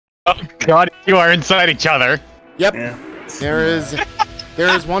Oh god, you are inside each other. Yep. Yeah. There is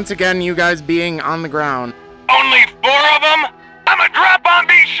once again you guys being on the ground. Only 4 of them? I'ma drop on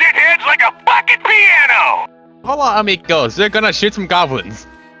these shitheads like a fucking piano! Hola, amigos. They're gonna shoot some goblins.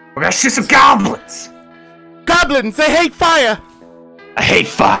 We're gonna shoot some goblins! Goblins, they hate fire! I hate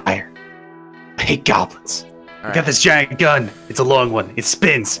fire! I hate goblins. I got this giant gun. It's a long one. It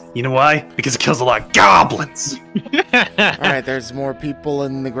spins. You know why? Because it kills a lot of goblins! Alright, there's more people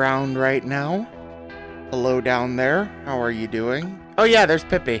in the ground right now. Hello down there. How are you doing? Oh yeah, there's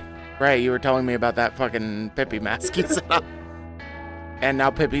Pippi. Right, you were telling me about that fucking Pippi mask you set up. And now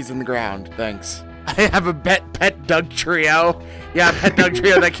Pippi's in the ground. Thanks. I have a pet Doug trio. Yeah, pet Doug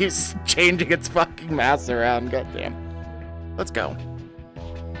trio that keeps changing its fucking mask around. Goddamn. Let's go.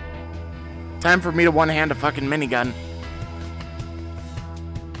 Time for me to one-hand a fucking minigun.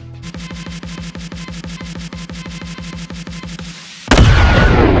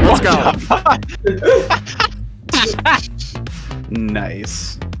 Let's go.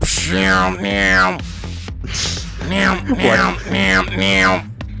 Nice.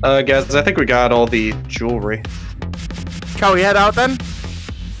 Guys, I think we got all the jewelry. Shall we head out then?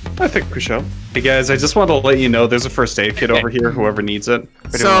 I think we shall. Hey guys, I just wanted to let you know there's a first aid kit over here, whoever needs it.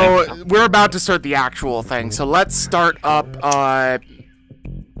 So, we're about to start the actual thing, so let's start up, the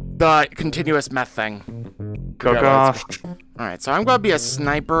continuous meth thing. Cook off. Alright, so I'm gonna be a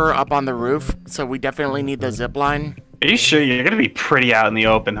sniper up on the roof, so we definitely need the zip line. Are you sure you're gonna be pretty out in the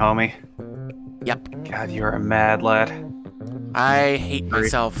open, homie? Yep. God, you're a mad lad. I hate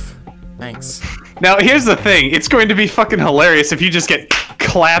myself. Thanks. Now, here's the thing. It's going to be fucking hilarious if you just get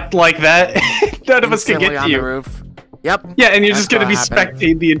clapped like that. None of us can get on to you. The roof. Yep. Yeah, and you're just That's gonna be happen.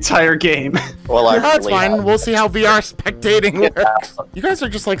 spectating the entire game. Well, That's fine. We'll see how VR spectating works. You guys are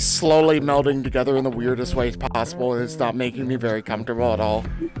just like slowly melding together in the weirdest ways possible, and it's not making me very comfortable at all.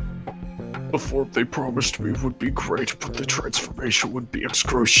 Before they promised me it would be great, but the transformation would be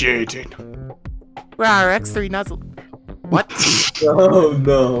excruciating. Wow, X3 nuzzle. What? Oh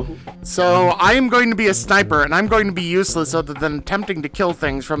no. So I am going to be a sniper, and I'm going to be useless other than attempting to kill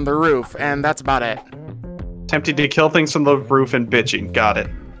things from the roof, and that's about it. Attempting to kill things from the roof and bitching. Got it.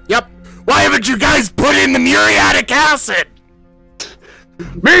 Yep. Why haven't you guys put in the muriatic acid?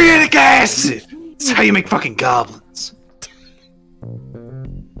 Muriatic acid! That's how you make fucking goblins.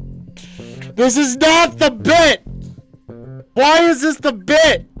 This is not the bit! Why is this the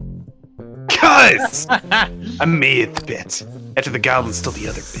bit? Cuz! I made the bit. After the goblins stole the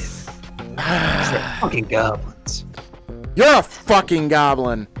other bit. They're fucking goblins. You're a fucking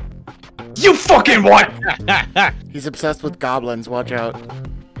goblin. You fucking what? He's obsessed with goblins, watch out.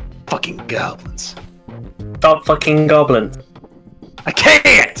 Fucking goblins. Stop fucking goblins. I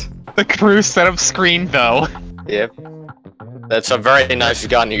can't! The crew setup screen, though. Yep. That's a very nice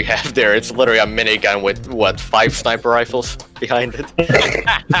gun you have there. It's literally a minigun with, what, 5 sniper rifles behind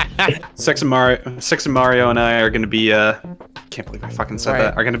it? Six and Mario and I are gonna be, can't believe I fucking said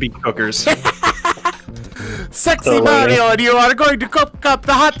that. Are gonna be cookers. Sexy Mario, and you are going to cook up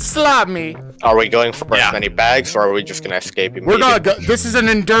the hot salami. Are we going for as many bags, or are we just gonna escape immediately? We're gonna go. This is an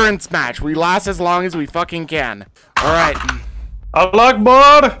endurance match. We last as long as we fucking can. All right. Allah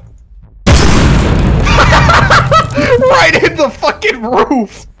Akbar! Right in the fucking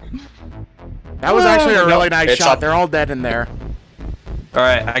roof! That was actually a really nice It's shot. up. They're all dead in there.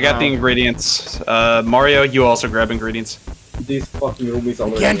 Alright, I got the ingredients. Mario, you also grab ingredients. These fucking roomies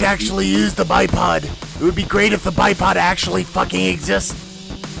already. Can't actually use the bipod. It would be great if the bipod actually fucking exists.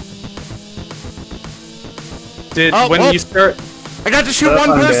 Did, Oh, when whoop. you start... I got to shoot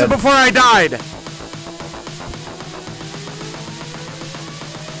one I'm person dead. before I died.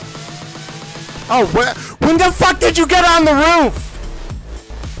 Oh, when the fuck did you get on the roof?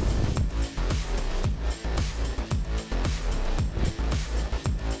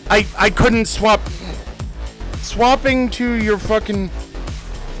 I couldn't swap. Swapping to your fucking...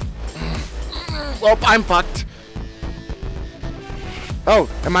 Well, I'm fucked. Oh,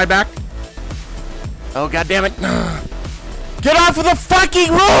 am I back? Oh, goddammit. Get off of the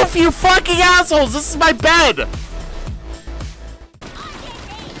fucking roof, you fucking assholes! This is my bed!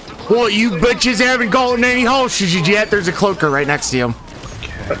 Well, you bitches haven't gotten any hostages yet. There's a cloaker right next to you.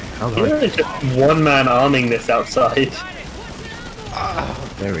 You're just one man arming this outside.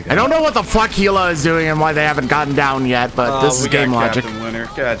 There we go. I don't know what the fuck Hila is doing and why they haven't gotten down yet, but this is game logic. Captain Winner.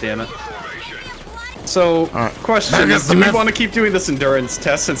 God damn it. So, question That is, is do the we myth- want to keep doing this endurance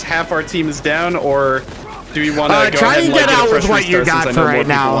test since half our team is down, or do we want to go try ahead and and get like, out get a with fresh what you restart got since for I know more right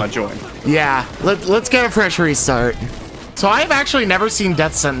people now. want to join? Yeah, let's get a fresh restart. So I've actually never seen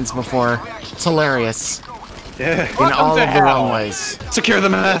Death Sentence before. It's hilarious. in all of the wrong ways. Secure the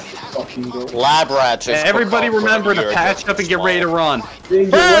meth. Lab rats is Everybody remember to your patch up and get ready to run. There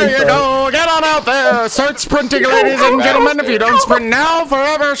you go! Get on out there! Start sprinting, ladies and gentlemen! If you don't sprint now,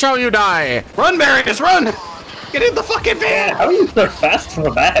 forever shall you die! Run, Marius, run! Get in the fucking van! How are you so fast from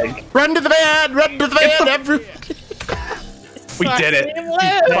a bag? Run to the van! Run to the van! We did it!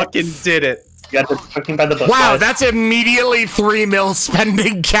 We fucking did it! You got this fucking by the book. Wow, guys. that's immediately 3 mil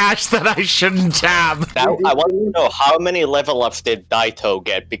spending cash that I shouldn't have. Now, I want to know how many level ups did Daito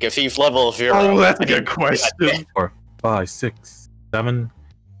get, because he's level 0. Oh, that's a good question. 4, 5, 6, 7,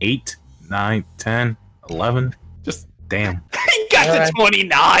 8, 9, 10, 11. Just Damn. he got to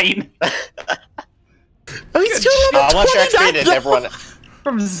 29! Oh, he's still level How much 29. XP did everyone...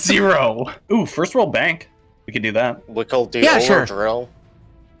 From 0. Ooh, first roll bank. We could do that. We could do Yeah, sure. drill.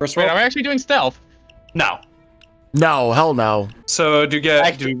 First Wait, roll. are we actually doing stealth? No. No, hell no. So do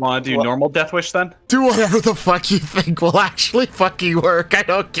we want to do normal Death Wish then? Do whatever the fuck you think will actually fucking work. I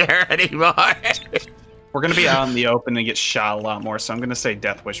don't care anymore. We're gonna be out in the open and get shot a lot more, so I'm gonna say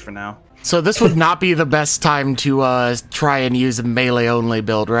Death Wish for now. So this would not be the best time to try and use a melee only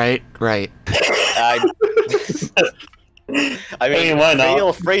build, right? Right. I mean, why not?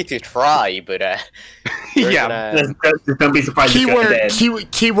 feel free to try, but Yeah. Just don't be surprised if you're dead.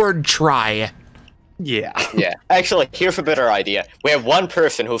 Keyword try. Yeah. yeah. Actually, here's a better idea. We have one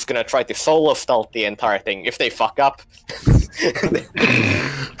person who's gonna try to solo stealth the entire thing. If they fuck up,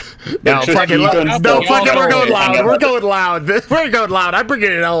 No, Just fucking, you don't no, stealth. fucking, we're going No. loud. We're going loud. We're going loud. I'm bringing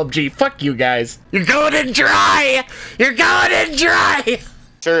an LMG. Fuck you guys. You're going in dry. You're going in dry.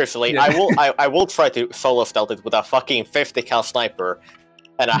 seriously, I will try to solo stealth it with a fucking 50 cal sniper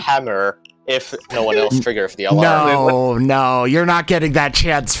and a hammer if no one else triggers the alarm. No, you're not getting that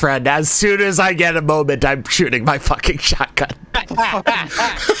chance, friend. As soon as I get a moment, I'm shooting my fucking shotgun.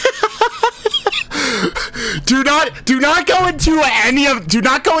 Do not go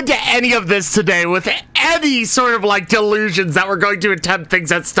into any of this today with any sort of like delusions that we're going to attempt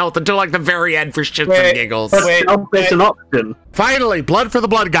things at stealth until like the very end for shits and giggles. It's an option. Finally, blood for the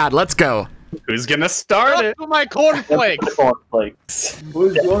blood god. Let's go. Who's gonna start it? Oh my cornflakes! Cornflakes.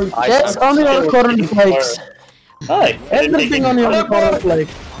 Yes, only on cornflakes. Hi, everything on your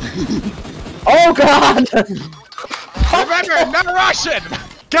cornflakes. Oh god! Remember, not Russian!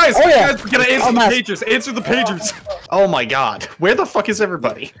 Guys, yeah. guys, we're gonna answer the pagers. Answer the pagers. Oh my god. Where the fuck is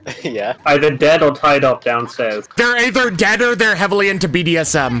everybody? yeah. Either dead or tied up downstairs. They're either dead or they're heavily into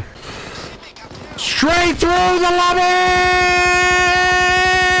BDSM. Straight through the lobby!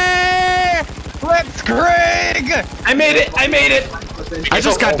 Let's Greg! I made it! I made it! I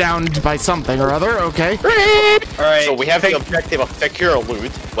just got downed by something or other, okay. Alright. So we have the objective of secure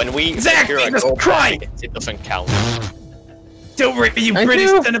loot. When we Zach, secure a Jesus gold Christ! bag, it doesn't count. Don't worry, you British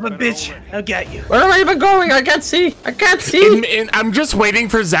son of a bitch. I'll get you. Where am I even going? I can't see. I can't see. I'm just waiting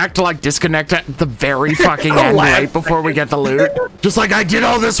for Zach to like disconnect at the very fucking end right before we get the loot. Just like I did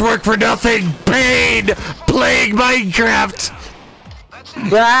all this work for nothing. Pain! Playing Minecraft!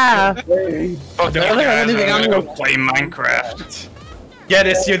 Ah. Oh, I'm gonna go play Minecraft.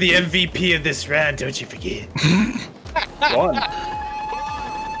 Geddes, you're the MVP of this round, don't you forget. One.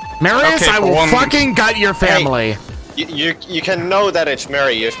 Marius, Okay, I for will one- fucking gut your family. You can know that it's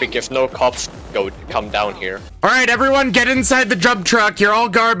Marius because no cops come down here. Alright, everyone get inside the dump truck. You're all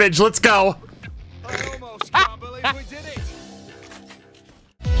garbage. Let's go. Almost can't believe we did it.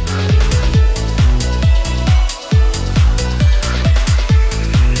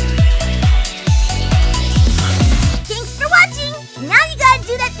 Thanks for watching! Now you gotta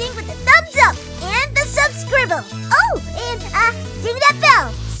do that thing with the thumbs up and the subscribble. Oh, and ding that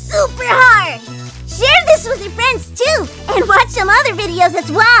bell super hard. Share this with your friends too, and watch some other videos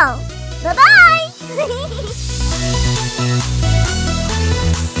as well. Bye-bye!